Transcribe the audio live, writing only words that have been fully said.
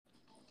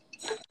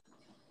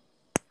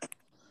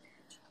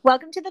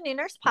Welcome to the New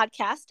Nurse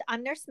Podcast.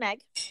 I'm Nurse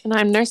Meg. And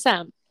I'm Nurse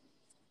Em.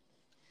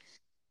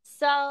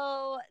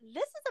 So,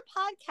 this is a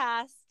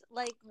podcast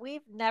like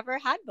we've never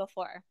had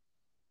before.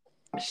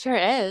 Sure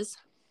is.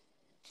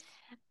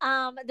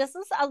 This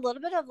is a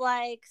little bit of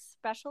like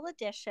special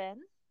edition.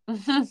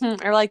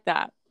 I like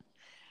that.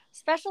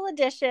 Special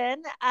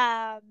edition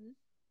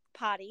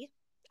potty.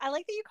 I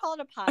like that you call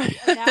it a potty.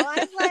 And now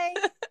I'm like,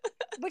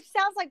 which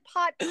sounds like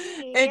pot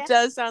tea. It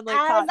does sound like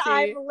pot tea.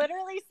 I'm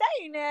literally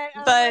saying it.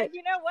 But I'm like,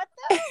 you know what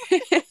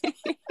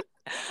though?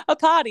 A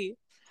potty.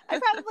 I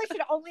probably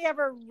should only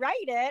ever write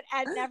it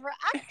and never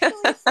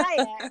actually say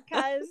it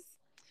because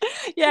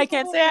I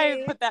can't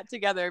say I put that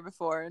together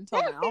before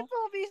until now. People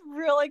will be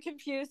really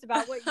confused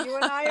about what you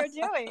and I are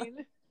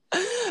doing.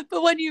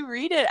 But when you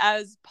read it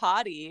as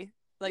potty,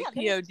 like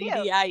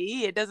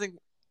Poddie, it doesn't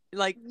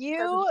like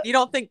you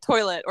don't think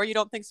toilet or you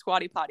don't think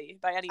squatty potty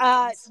by any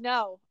means.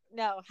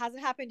 No,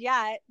 hasn't happened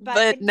yet.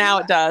 But now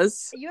it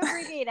does. You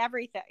abbreviate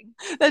everything.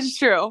 That's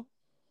true.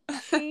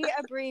 She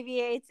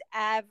abbreviates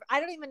I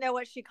don't even know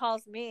what she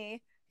calls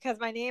me because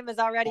my name is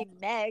already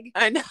Meg.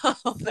 I know.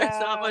 There's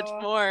not much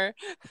more.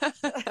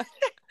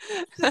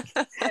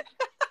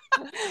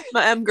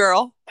 My M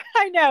girl.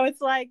 I know. It's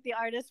like the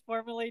artist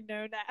formerly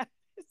known as.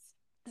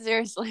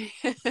 Seriously.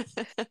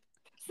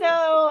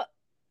 So,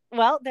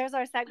 well, there's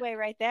our segue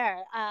right there.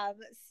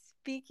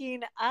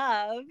 Speaking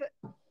of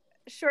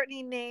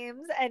shortening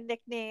names and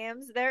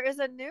nicknames, there is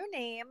a new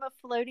name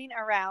floating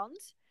around.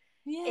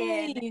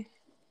 Yay. In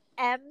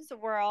M's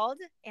world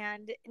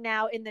and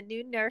now in the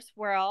new nurse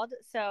world.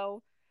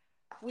 So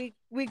we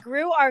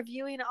grew our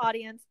viewing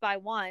audience by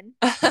one.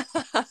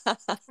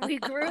 We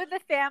grew the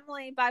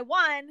family by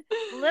one.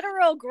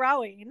 Literal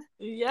growing.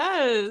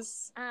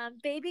 Yes.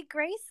 Baby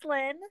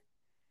Gracelyn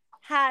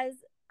has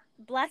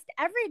blessed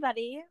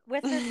everybody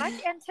with her much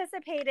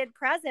anticipated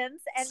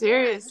presence. And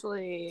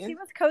seriously, she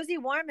was cozy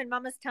warm in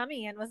Mama's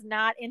tummy and was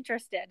not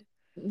interested.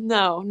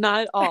 No,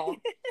 not at all.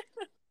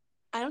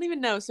 I don't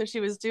even know. So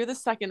she was due the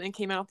 2nd and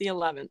came out the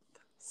 11th.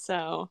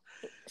 So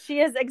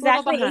she is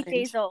exactly 8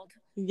 days old.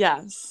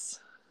 Yes.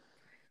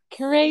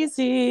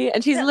 Crazy.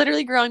 And she's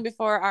literally growing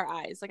before our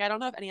eyes. Like, I don't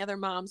know if any other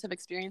moms have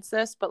experienced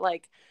this, but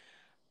like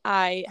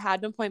I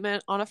had an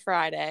appointment on a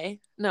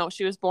Friday. No,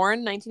 she was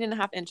born 19 and a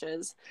half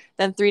inches.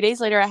 Then 3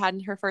 days later, I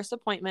had her first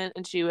appointment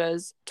and she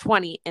was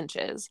 20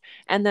 inches.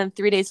 And then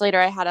 3 days later,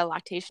 I had a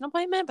lactation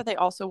appointment, but they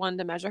also wanted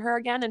to measure her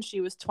again. And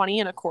she was 20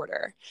 and a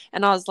quarter.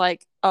 And I was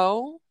like,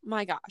 oh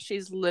my gosh,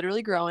 she's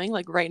literally growing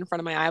like right in front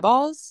of my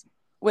eyeballs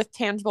with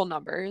tangible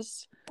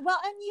numbers. Well,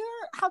 and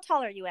how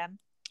tall are you, Em?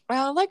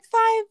 Like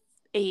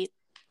 5'8".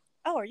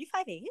 Oh, are you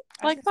 5'8"?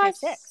 Like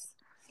 5'6".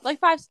 Like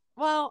 5.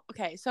 Well,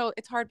 okay. So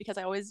it's hard because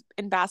I always,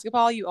 in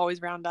basketball, you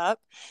always round up.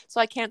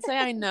 So I can't say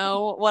I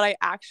know what I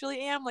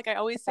actually am. Like I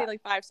always say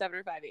like 5'7"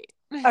 or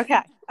 5'8".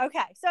 Okay.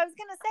 So I was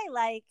going to say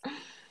like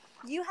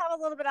you have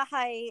a little bit of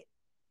height.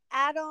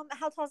 Adam,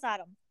 how tall is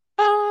Adam?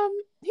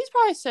 He's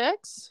probably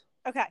 6.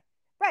 Okay.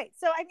 Right.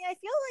 So, I mean, I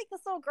feel like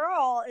this little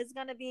girl is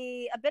going to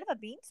be a bit of a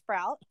bean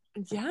sprout.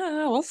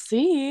 Yeah, we'll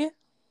see.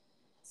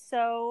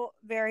 So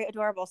very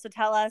adorable. So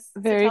tell us.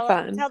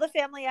 Fun. Tell the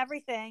family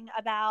everything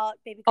about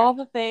Baby Gray. All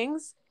the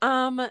things.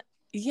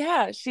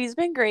 Yeah, she's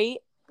been great.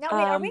 Now,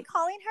 wait, are we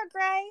calling her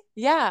Gray?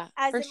 Yeah,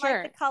 as for in,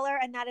 sure. Like the color,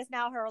 and that is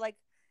now her like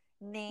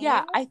name.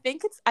 Yeah, I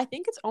think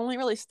it's only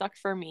really stuck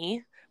for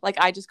me. Like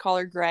I just call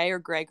her Gray or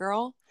Gray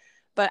Girl,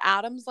 but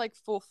Adam's like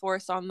full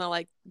force on the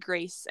like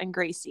Grace and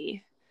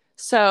Gracie.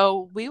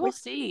 So we will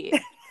see.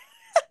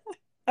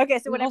 Okay,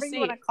 so whatever you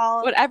want to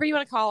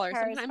call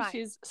her.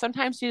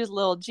 Sometimes she's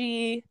little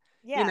G.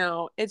 Yeah. You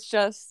know, it's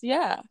just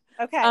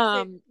Okay.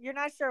 So you're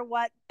not sure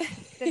what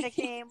the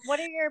nickname. What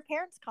are your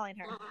parents calling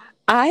her?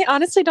 I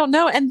honestly don't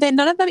know, and then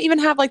none of them even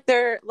have like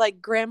their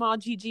like Grandma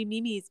Gigi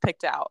Mimi's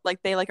picked out.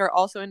 Like they like are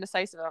also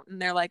indecisive, and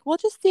they're like, "We'll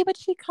just see what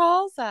she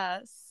calls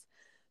us."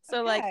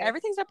 So like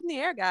everything's up in the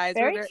air, guys.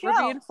 We're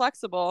being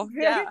flexible.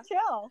 Very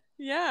chill.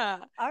 Yeah.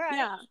 All right.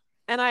 Yeah.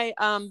 And I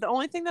the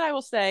only thing that I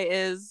will say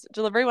is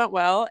delivery went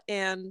well,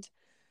 and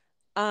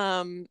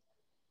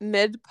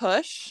mid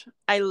push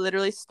I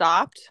literally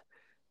stopped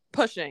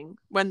pushing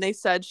when they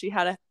said she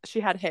had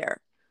hair.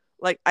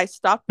 Like I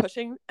stopped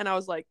pushing and I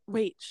was like,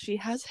 wait, she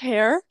has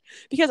hair?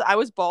 Because I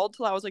was bald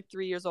till I was like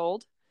 3 years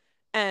old,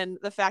 and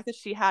the fact that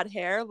she had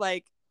hair,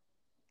 like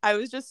I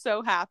was just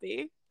so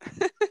happy.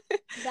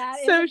 That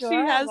is so adorable. She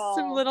has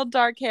some little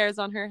dark hairs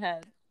on her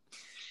head.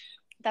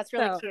 That's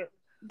really cute.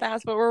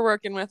 That's what we're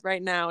working with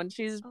right now, and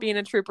she's being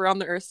a trooper on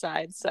the earth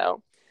side.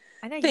 So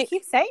I know you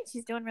keep saying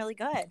she's doing really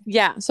good.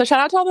 Yeah. So shout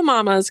out to all the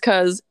mamas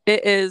because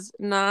it is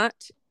not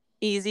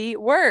easy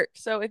work.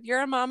 So if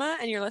you're a mama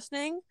and you're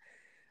listening,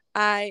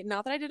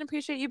 not that I didn't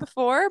appreciate you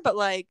before, but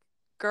like,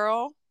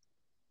 girl,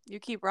 you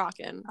keep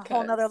rocking. A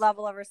whole nother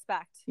level of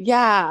respect.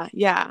 Yeah.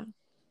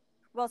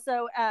 Well,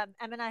 so Em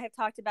and I have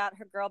talked about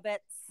her girl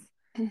bits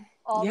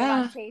all the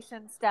Yeah.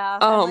 lactation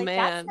stuff. And Oh like,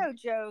 that's man. no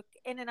joke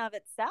in and of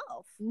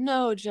itself.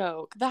 No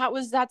joke.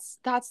 That's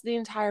the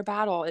entire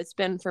battle it's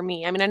been for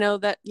me. I mean, I know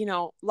that,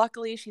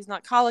 luckily she's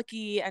not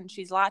colicky and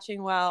she's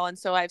latching well, and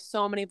so I have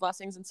so many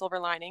blessings and silver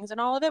linings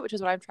and all of it, which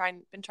is what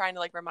been trying to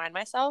like remind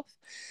myself.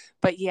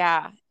 But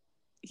yeah,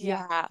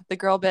 the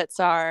girl bits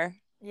are,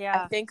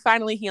 I think,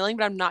 finally healing,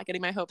 but I'm not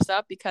getting my hopes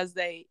up because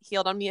they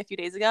healed on me a few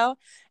days ago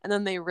and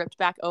then they ripped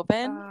back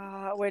open.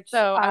 Which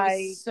So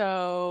I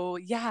was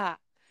yeah.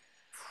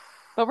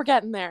 But we're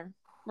getting there.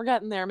 We're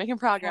getting there, making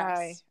progress.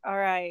 Okay. All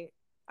right.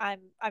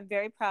 I'm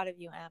very proud of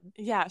you, Em.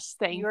 Yes,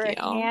 thank you. You're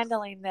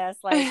handling this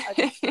like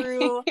a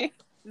true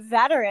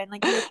veteran.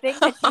 Like, you would think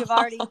that you've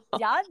already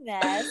done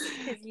this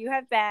because you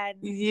have been.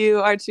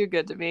 You are too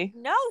good to me.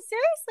 No,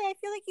 seriously, I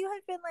feel like you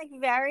have been like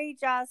very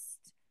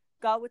just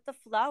go with the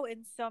flow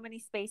in so many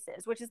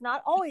spaces, which is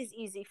not always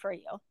easy for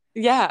you.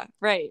 Yeah,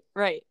 right.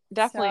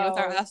 Definitely,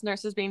 with us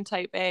nurses being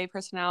type A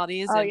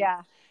personalities. Oh,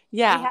 yeah.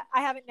 Yeah.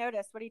 I haven't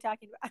noticed. What are you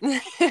talking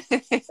about?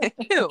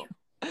 Who?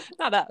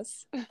 Not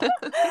us.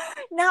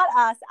 Not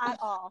us at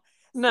all.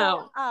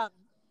 No.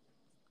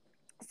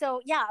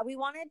 So yeah, we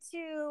wanted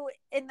to,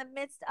 in the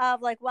midst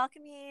of like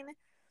welcoming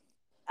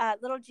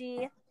little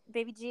G,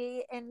 baby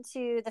G,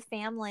 into the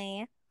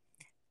family,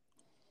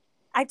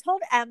 I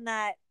told Em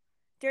that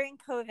during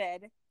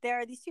COVID, there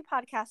are these two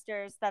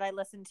podcasters that I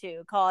listen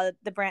to called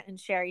The Brant and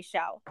Sherry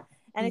Show.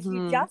 And if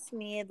you just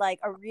need like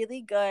a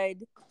really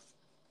good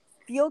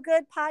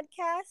feel-good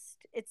podcast,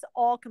 it's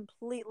all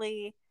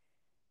completely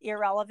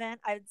irrelevant,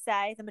 I would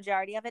say. The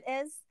majority of it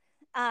is.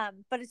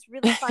 But it's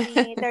really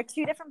funny. They're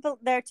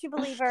two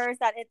believers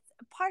that it's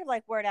part of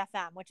like Word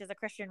FM, which is a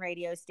Christian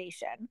radio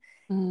station.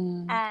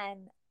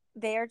 And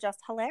they are just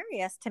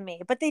hilarious to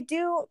me. But they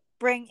do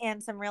bring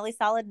in some really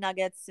solid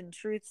nuggets and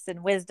truths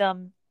and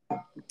wisdom.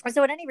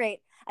 So at any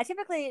rate, I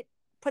typically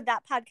put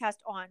that podcast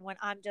on when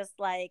I'm just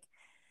like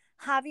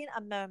having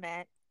a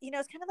moment.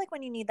 It's kind of like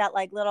when you need that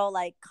like little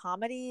like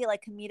comedy,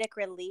 like comedic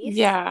relief.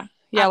 Yeah.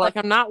 Like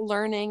I'm not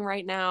learning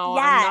right now.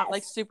 Yes. I'm not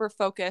like super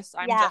focused.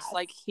 I'm just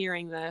like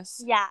hearing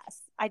this.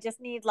 Yes. I just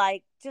need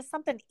like just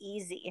something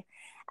easy.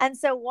 And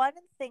so one of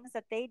the things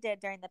that they did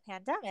during the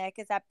pandemic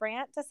is that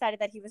Brant decided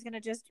that he was going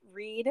to just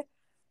read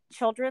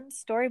children's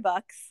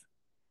storybooks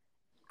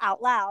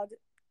out loud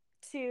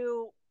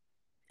to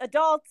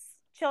adults,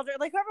 children,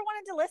 like whoever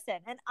wanted to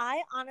listen. And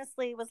I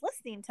honestly was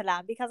listening to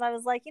them because I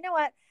was like, you know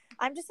what?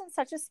 I'm just in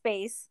such a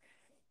space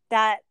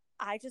that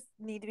I just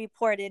need to be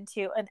poured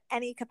into in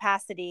any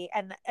capacity.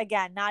 And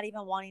again, not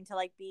even wanting to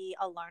like be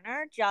a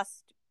learner,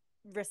 just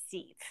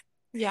receive.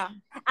 Yeah.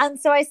 And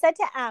so I said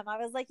to Em, I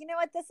was like, you know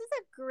what? This is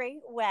a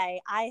great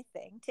way, I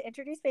think, to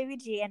introduce baby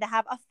G and to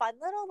have a fun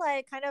little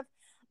like kind of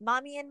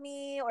mommy and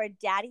me or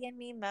daddy and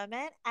me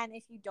moment. And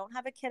if you don't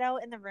have a kiddo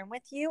in the room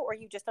with you, or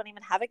you just don't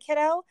even have a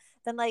kiddo,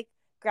 then like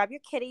grab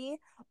your kitty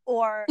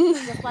or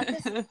just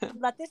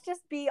let this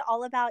just be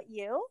all about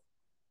you.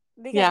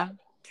 Because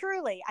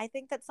truly, I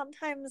think that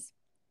sometimes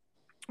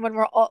when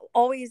we're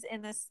always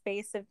in this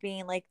space of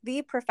being like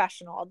the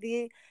professional,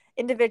 the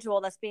individual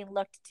that's being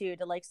looked to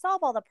like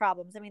solve all the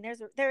problems. I mean,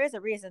 there is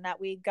a reason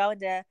that we go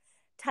into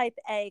type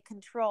A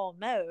control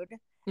mode.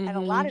 And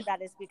a lot of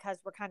that is because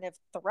we're kind of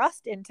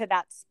thrust into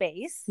that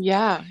space.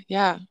 Yeah.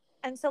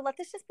 And so let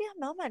this just be a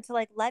moment to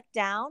like let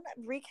down,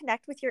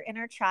 reconnect with your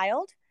inner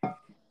child.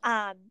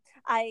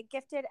 I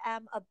gifted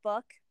Em a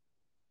book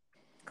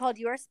called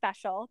You Are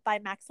Special by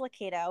Max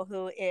Lucado,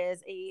 who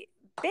is a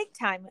big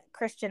time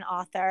Christian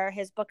author.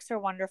 His books are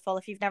wonderful.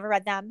 If you've never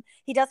read them,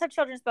 he does have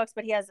children's books,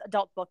 but he has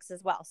adult books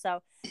as well.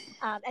 So,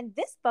 and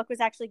this book was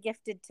actually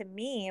gifted to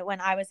me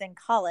when I was in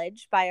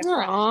college by a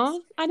friend. Aww,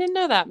 I didn't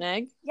know that,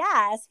 Meg.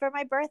 Yes, for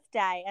my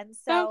birthday. And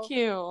so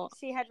cute.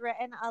 She had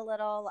written a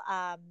little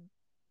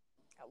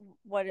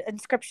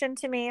inscription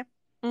to me.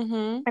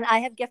 And I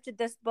have gifted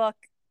this book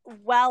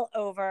well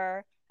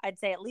over, I'd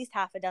say at least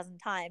half a dozen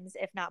times,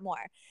 if not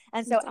more.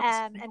 And so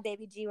Em and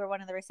baby G were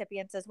one of the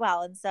recipients as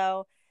well. And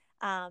so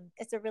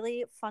it's a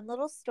really fun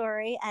little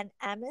story. And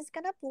Em is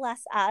going to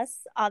bless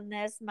us on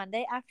this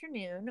Monday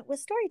afternoon with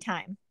story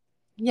time.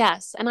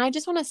 Yes. And I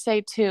just want to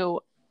say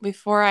too,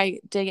 before I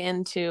dig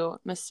into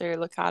Mr.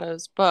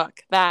 Lucado's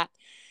book, that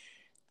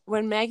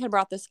when Meg had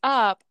brought this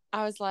up,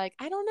 I was like,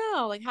 I don't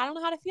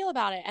know how to feel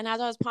about it. And as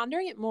I was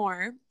pondering it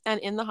more and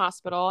in the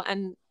hospital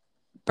and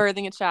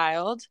birthing a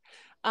child,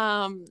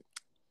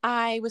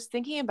 I was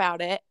thinking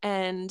about it,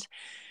 and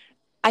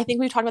I think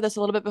we've talked about this a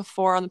little bit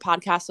before on the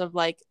podcast of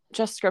like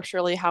just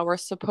scripturally how we're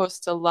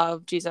supposed to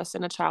love Jesus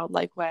in a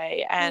childlike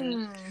way.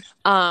 And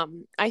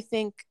I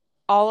think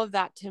all of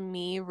that to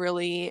me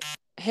really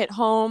hit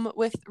home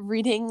with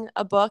reading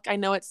a book. I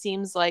know it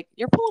seems like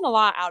you're pulling a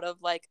lot out of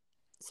like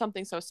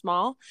something so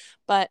small,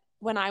 but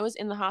when I was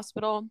in the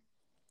hospital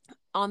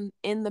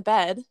in the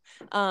bed,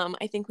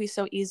 I think we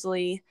so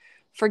easily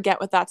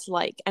forget what that's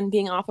like. And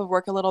being off of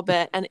work a little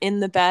bit and in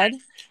the bed,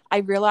 I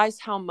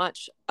realized how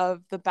much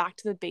of the back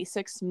to the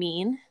basics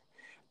mean.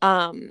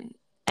 And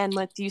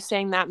with you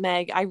saying that,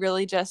 Meg, I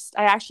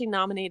actually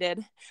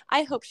nominated,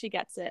 I hope she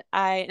gets it.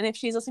 And if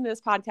she's listening to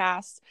this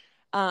podcast,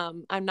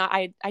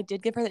 I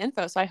did give her the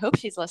info, so I hope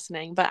she's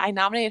listening, but I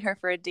nominated her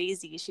for a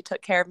daisy. She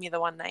took care of me the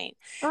one night.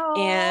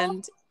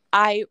 And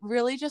I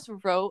really just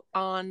wrote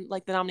on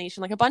like the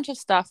nomination, like a bunch of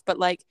stuff, but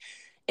like,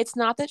 it's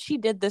not that she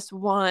did this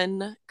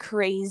one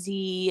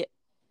crazy,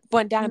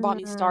 went down and bought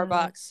me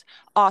Starbucks,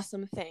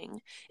 awesome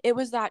thing. It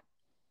was that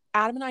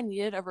Adam and I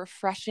needed a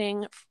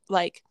refreshing,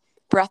 like,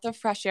 breath of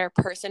fresh air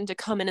person to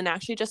come in and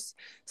actually just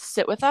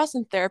sit with us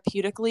and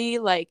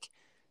therapeutically, like,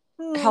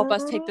 help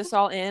us take this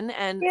all in.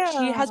 And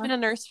she has been a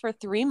nurse for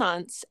 3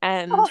 months,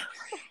 and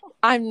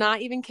I'm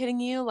not even kidding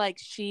you. Like,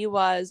 she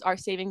was our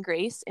saving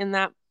grace in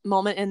that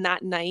moment, in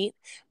that night.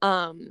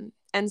 And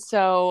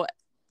so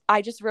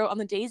I just wrote on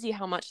the daisy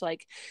how much,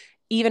 like,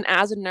 even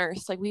as a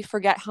nurse, like, we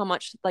forget how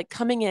much, like,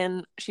 coming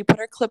in, she put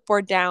her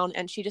clipboard down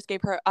and she just gave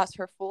us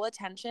her full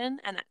attention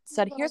and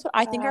said, here's what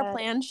I think our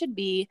plan should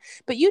be,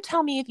 but you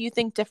tell me if you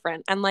think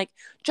different, and like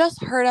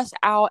just heard us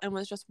out and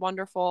was just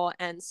wonderful.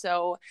 And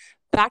so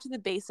back to the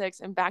basics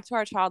and back to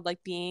our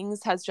childlike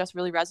beings has just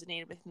really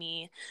resonated with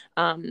me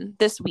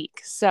this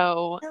week.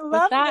 So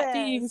with that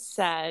being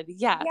said,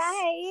 yes.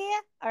 Yay.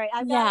 All right.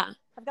 I've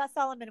got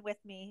Solomon with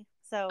me.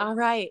 So all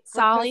right,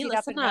 Solly,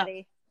 listen up.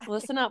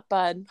 Listen up,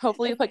 bud.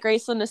 Hopefully you put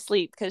Gracelyn to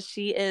sleep, because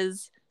she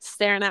is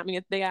staring at me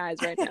with big eyes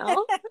right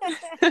now.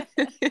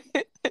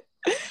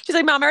 She's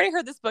like, Mom, I already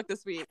heard this book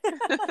this week.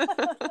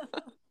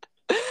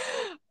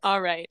 All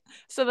right.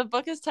 So the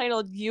book is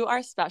titled You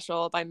Are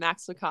Special by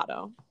Max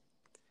Lucado.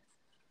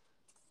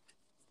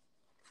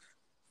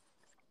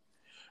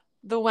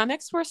 The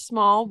Wemmicks were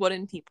small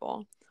wooden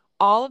people.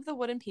 All of the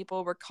wooden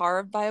people were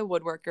carved by a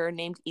woodworker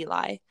named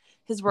Eli.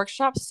 His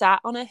workshop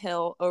sat on a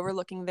hill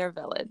overlooking their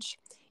village.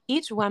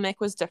 Each Wemmick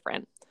was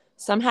different.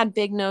 Some had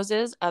big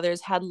noses,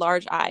 others had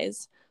large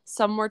eyes.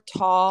 Some were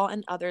tall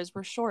and others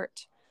were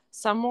short.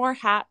 Some wore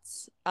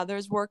hats,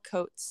 others wore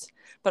coats,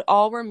 but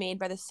all were made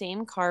by the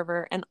same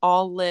carver and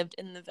all lived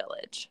in the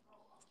village.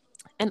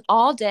 And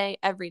all day,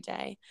 every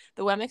day,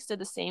 the Wemmicks did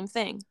the same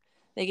thing.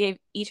 They gave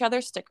each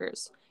other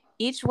stickers.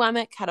 Each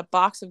Wemmick had a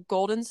box of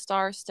golden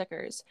star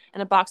stickers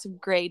and a box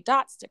of gray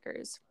dot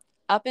stickers.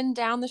 Up and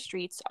down the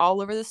streets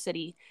all over the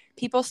city,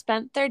 people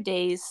spent their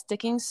days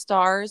sticking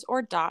stars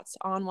or dots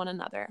on one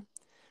another.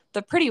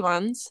 The pretty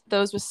ones,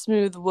 those with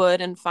smooth wood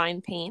and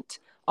fine paint,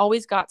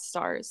 always got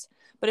stars.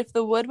 But if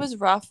the wood was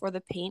rough or the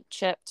paint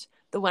chipped,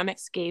 the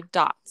Wemmicks gave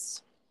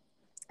dots.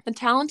 The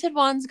talented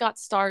ones got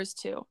stars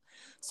too.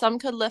 Some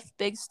could lift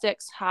big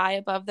sticks high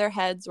above their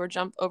heads or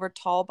jump over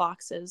tall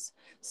boxes.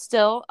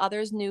 Still,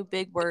 others knew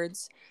big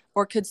words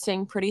or could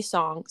sing pretty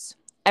songs.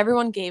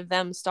 Everyone gave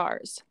them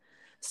stars.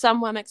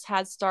 Some Wemmicks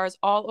had stars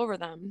all over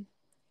them.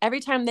 Every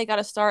time they got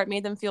a star, it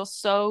made them feel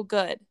so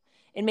good.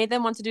 It made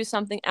them want to do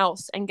something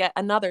else and get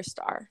another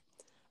star.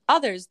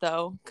 Others,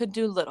 though, could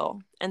do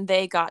little, and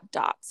they got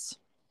dots.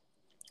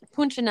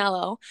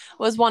 Punchinello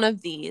was one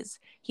of these.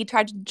 He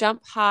tried to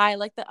jump high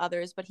like the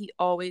others, but he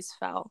always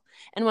fell.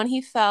 And when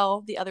he fell,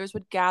 the others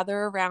would gather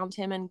around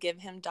him and give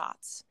him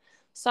dots.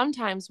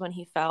 Sometimes when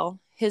he fell,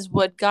 his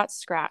wood got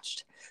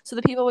scratched, so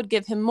the people would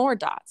give him more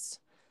dots.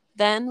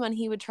 Then, when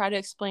he would try to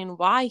explain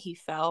why he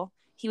fell,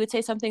 he would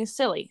say something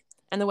silly,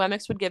 and the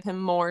Wemmicks would give him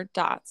more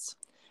dots.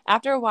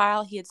 After a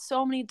while, he had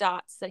so many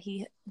dots that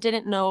he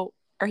didn't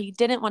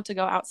want to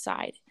go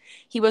outside.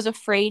 He was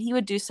afraid he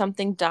would do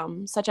something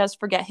dumb, such as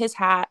forget his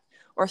hat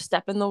or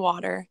step in the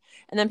water,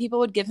 and then people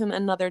would give him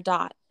another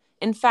dot.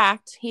 In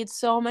fact, he had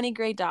so many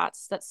gray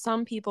dots that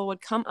some people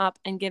would come up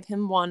and give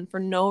him one for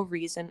no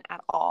reason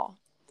at all.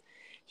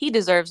 He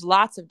deserves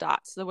lots of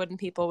dots, the wooden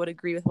people would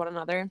agree with one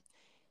another.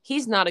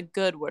 He's not a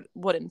good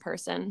wooden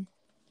person.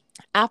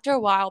 After a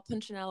while,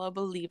 Punchinello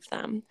believed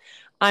them.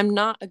 I'm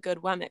not a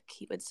good Wemmick,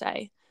 he would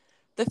say.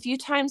 The few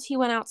times he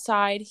went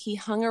outside, he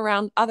hung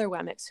around other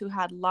Wemmicks who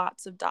had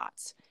lots of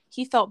dots.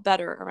 He felt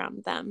better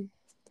around them.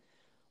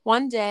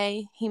 One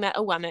day, he met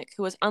a Wemmick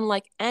who was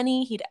unlike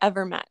any he'd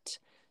ever met.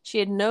 She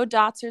had no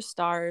dots or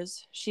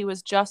stars. She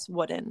was just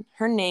wooden.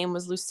 Her name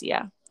was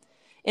Lucia.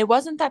 It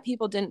wasn't that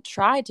people didn't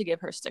try to give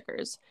her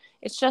stickers.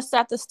 It's just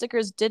that the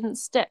stickers didn't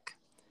stick.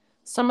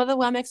 Some of the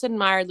Wemmicks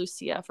admired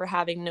Lucia for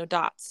having no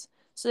dots,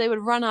 so they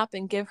would run up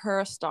and give her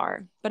a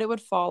star, but it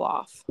would fall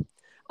off.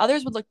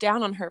 Others would look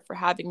down on her for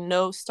having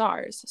no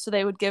stars, so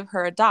they would give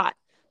her a dot,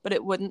 but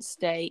it wouldn't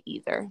stay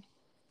either.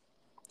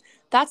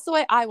 That's the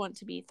way I want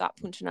to be, thought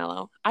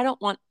Punchinello. I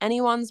don't want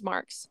anyone's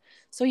marks.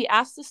 So he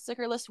asked the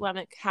stickerless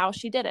Wemmick how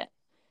she did it.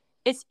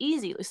 It's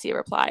easy, Lucia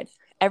replied.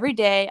 Every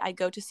day I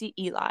go to see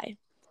Eli.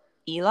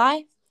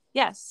 Eli?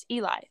 Yes,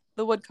 Eli,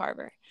 the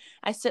woodcarver.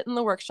 I sit in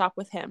the workshop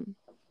with him.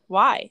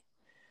 Why?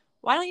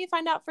 Why don't you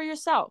find out for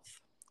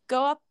yourself?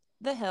 Go up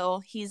the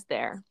hill, he's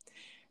there.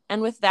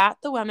 And with that,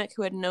 the Wemmick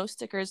who had no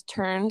stickers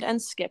turned and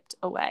skipped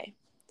away.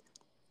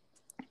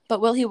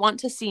 But will he want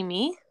to see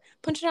me?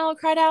 Punchinello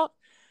cried out.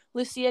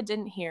 Lucia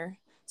didn't hear.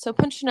 So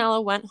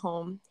Punchinello went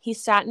home. He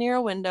sat near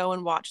a window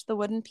and watched the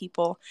wooden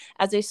people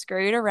as they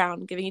scurried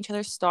around, giving each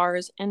other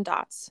stars and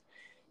dots.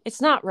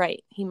 It's not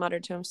right, he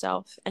muttered to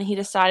himself, and he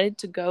decided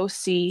to go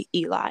see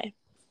Eli.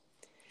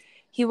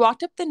 He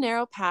walked up the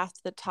narrow path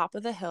to the top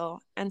of the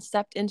hill and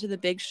stepped into the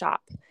big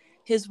shop.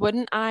 His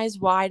wooden eyes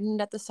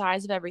widened at the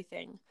size of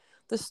everything.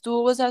 The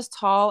stool was as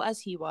tall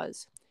as he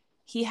was.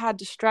 He had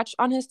to stretch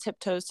on his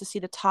tiptoes to see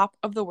the top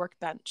of the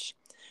workbench.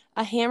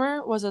 A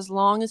hammer was as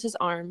long as his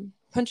arm.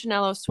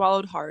 Punchinello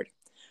swallowed hard.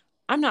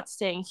 "I'm not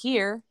staying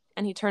here,"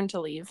 and he turned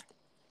to leave.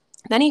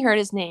 Then he heard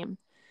his name.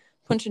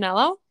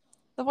 "Punchinello?"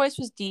 The voice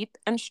was deep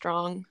and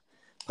strong.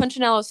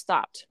 Punchinello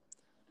stopped.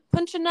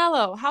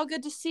 "Punchinello, how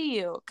good to see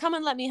you. Come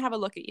and let me have a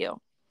look at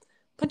you."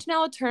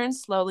 Punchinello turned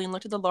slowly and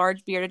looked at the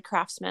large bearded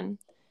craftsman.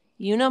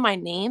 "You know my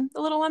name?"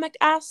 the little Wemmick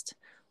asked.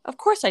 "Of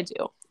course I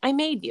do. I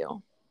made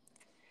you."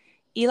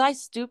 Eli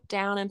stooped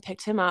down and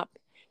picked him up.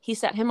 He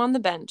set him on the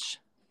bench.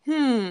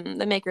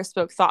 The maker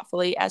spoke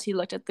thoughtfully as he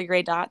looked at the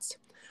gray dots.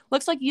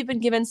 "Looks like you've been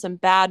given some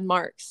bad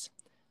marks."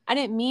 "I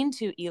didn't mean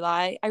to,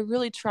 Eli. I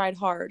really tried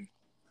hard."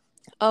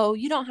 "Oh,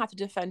 you don't have to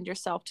defend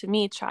yourself to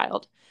me,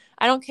 child.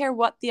 I don't care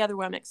what the other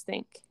Wemmicks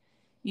think."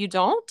 "You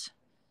don't?"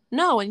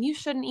 "No, and you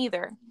shouldn't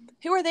either.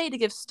 Who are they to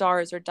give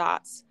stars or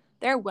dots?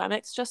 They're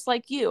Wemmicks just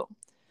like you.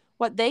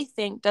 What they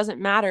think doesn't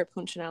matter,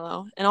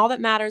 Punchinello, and all that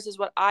matters is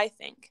what I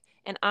think,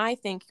 and I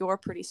think you're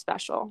pretty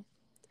special."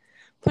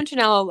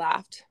 Punchinello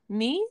laughed.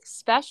 "Me?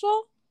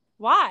 Special?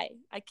 Why?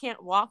 I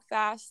can't walk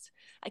fast.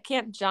 I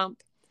can't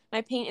jump.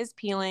 My paint is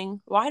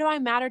peeling. Why do I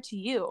matter to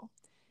you?"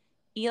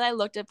 Eli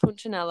looked at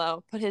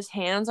Punchinello, put his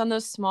hands on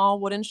those small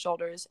wooden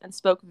shoulders, and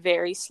spoke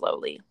very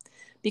slowly.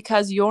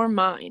 "Because you're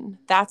mine.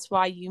 That's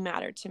why you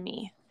matter to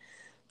me."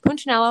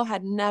 Punchinello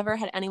had never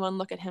had anyone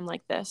look at him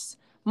like this,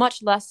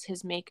 much less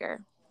his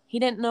maker. He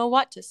didn't know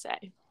what to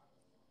say.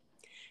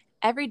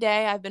 "Every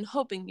day I've been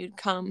hoping you'd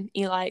come,"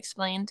 Eli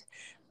explained.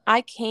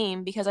 "I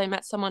came because I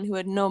met someone who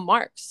had no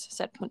marks,"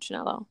 said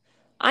Punchinello.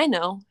 "I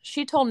know.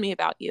 She told me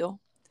about you."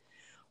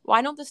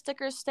 "Why don't the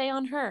stickers stay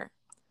on her?"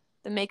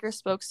 The maker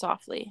spoke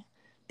softly.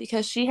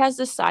 "Because she has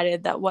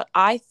decided that what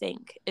I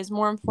think is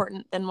more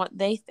important than what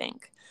they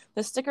think.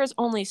 The stickers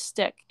only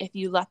stick if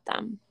you let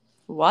them."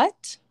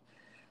 "What?"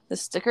 "The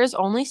stickers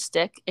only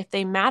stick if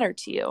they matter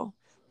to you.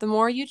 The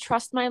more you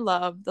trust my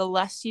love, the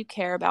less you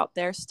care about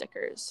their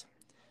stickers."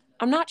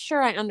 "I'm not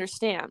sure I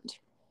understand."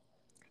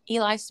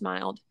 Eli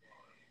smiled.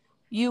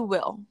 "You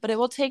will, but it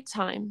will take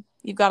time.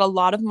 You've got a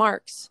lot of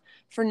marks.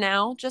 For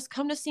now, just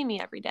come to see me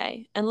every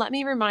day, and let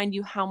me remind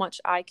you how much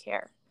I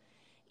care."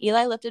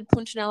 Eli lifted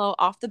Punchinello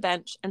off the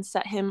bench and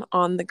set him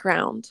on the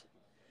ground.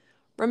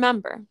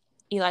 "Remember,"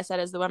 Eli said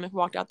as the Wemmick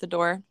walked out the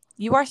door,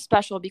 "you are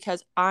special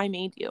because I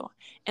made you,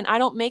 and I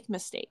don't make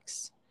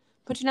mistakes."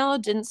 Punchinello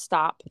didn't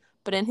stop,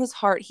 but in his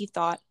heart he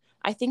thought,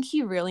 "I think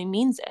he really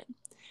means it."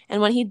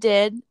 And when he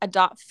did, a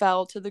dot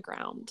fell to the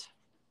ground.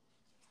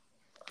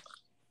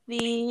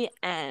 The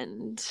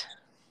end.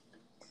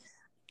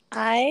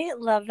 I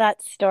love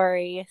that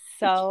story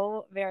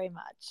so very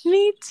much.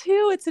 Me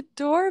too. It's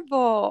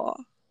adorable.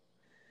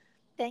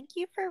 Thank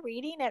you for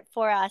reading it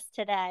for us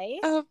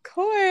today. Of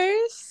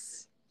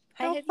course.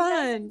 I hope you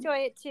guys enjoy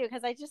it too,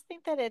 because I just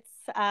think that it's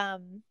oh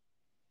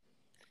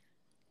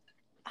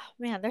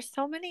man, there's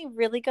so many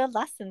really good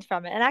lessons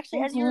from it. And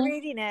actually, as you're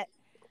reading it,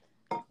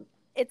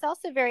 it's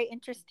also very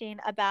interesting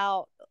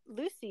about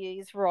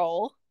Lucy's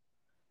role.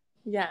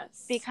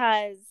 Yes.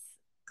 Because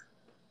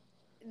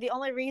the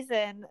only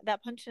reason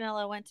that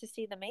Punchinello went to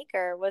see the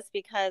maker was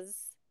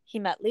because he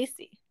met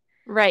Lucy.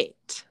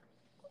 Right.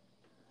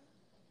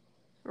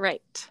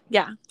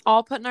 Yeah.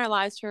 All put in our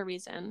lives for a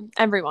reason.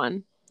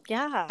 Everyone.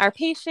 Yeah. Our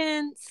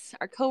patients,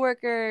 our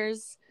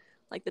coworkers,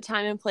 like the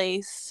time and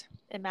place.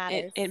 It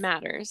matters. It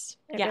matters.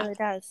 It really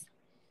does.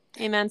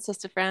 Amen,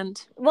 sister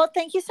friend. Well,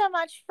 thank you so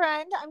much,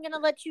 friend. I'm going to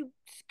let you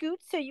scoot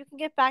so you can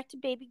get back to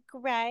Baby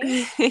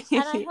Gray. And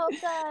I hope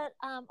that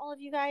all of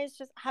you guys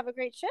just have a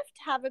great shift.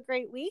 Have a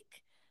great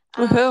week.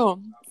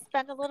 Woohoo.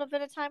 Spend a little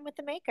bit of time with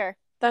the maker.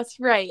 That's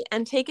right.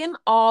 And take in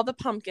all the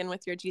pumpkin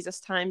with your Jesus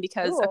time,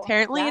 because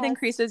apparently it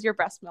increases your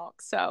breast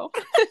milk. So.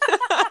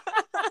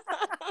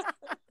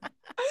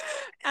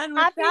 And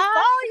with Happy that,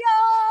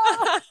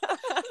 fall,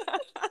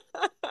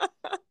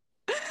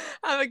 y'all!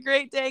 have a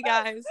great day,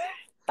 guys.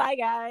 Bye,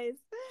 guys.